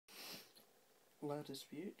Loud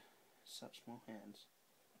dispute, such small hands.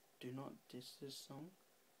 Do not diss this song,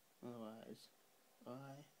 otherwise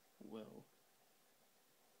I will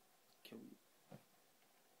kill you.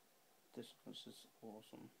 This was just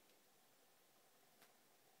awesome.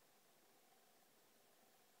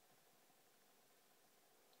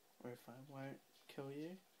 Or if I won't kill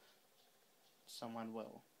you, someone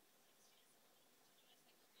will.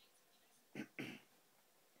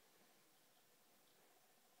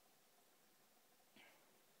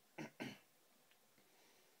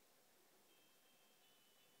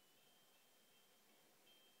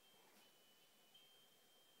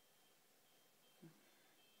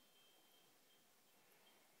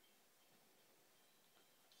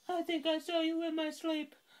 I think I saw you in my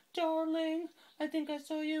sleep, darling. I think I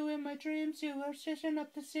saw you in my dreams. You were stitching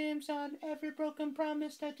up the seams on every broken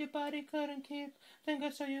promise that your body couldn't keep. Think I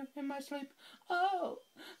saw you in my sleep. Oh,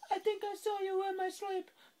 I think I saw you in my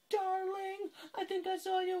sleep, darling. I think I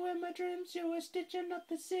saw you in my dreams. You were stitching up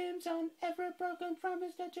the seams on every broken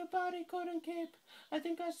promise that your body couldn't keep. I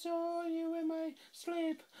think I saw you in my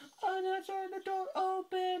sleep. And I saw the door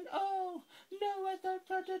open. Oh, no, I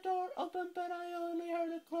thought the door open, but I only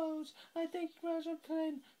heard it close. I think it was a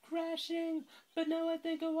plane crashing, but now I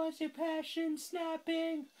think it was your passion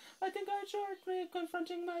snapping. I think I started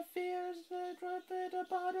confronting my fears. I dropped a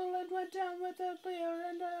bottle and went down with a beer,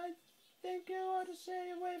 and I think you ought to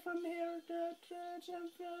stay away from here. It's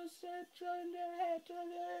in your head.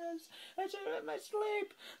 It's in my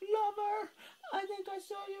sleep, lover. I think I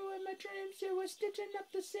saw you in my dreams. You were stitching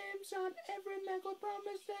up the seams on every mental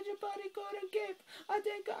promise that your body couldn't keep. I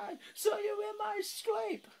think I saw you in my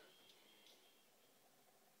sleep.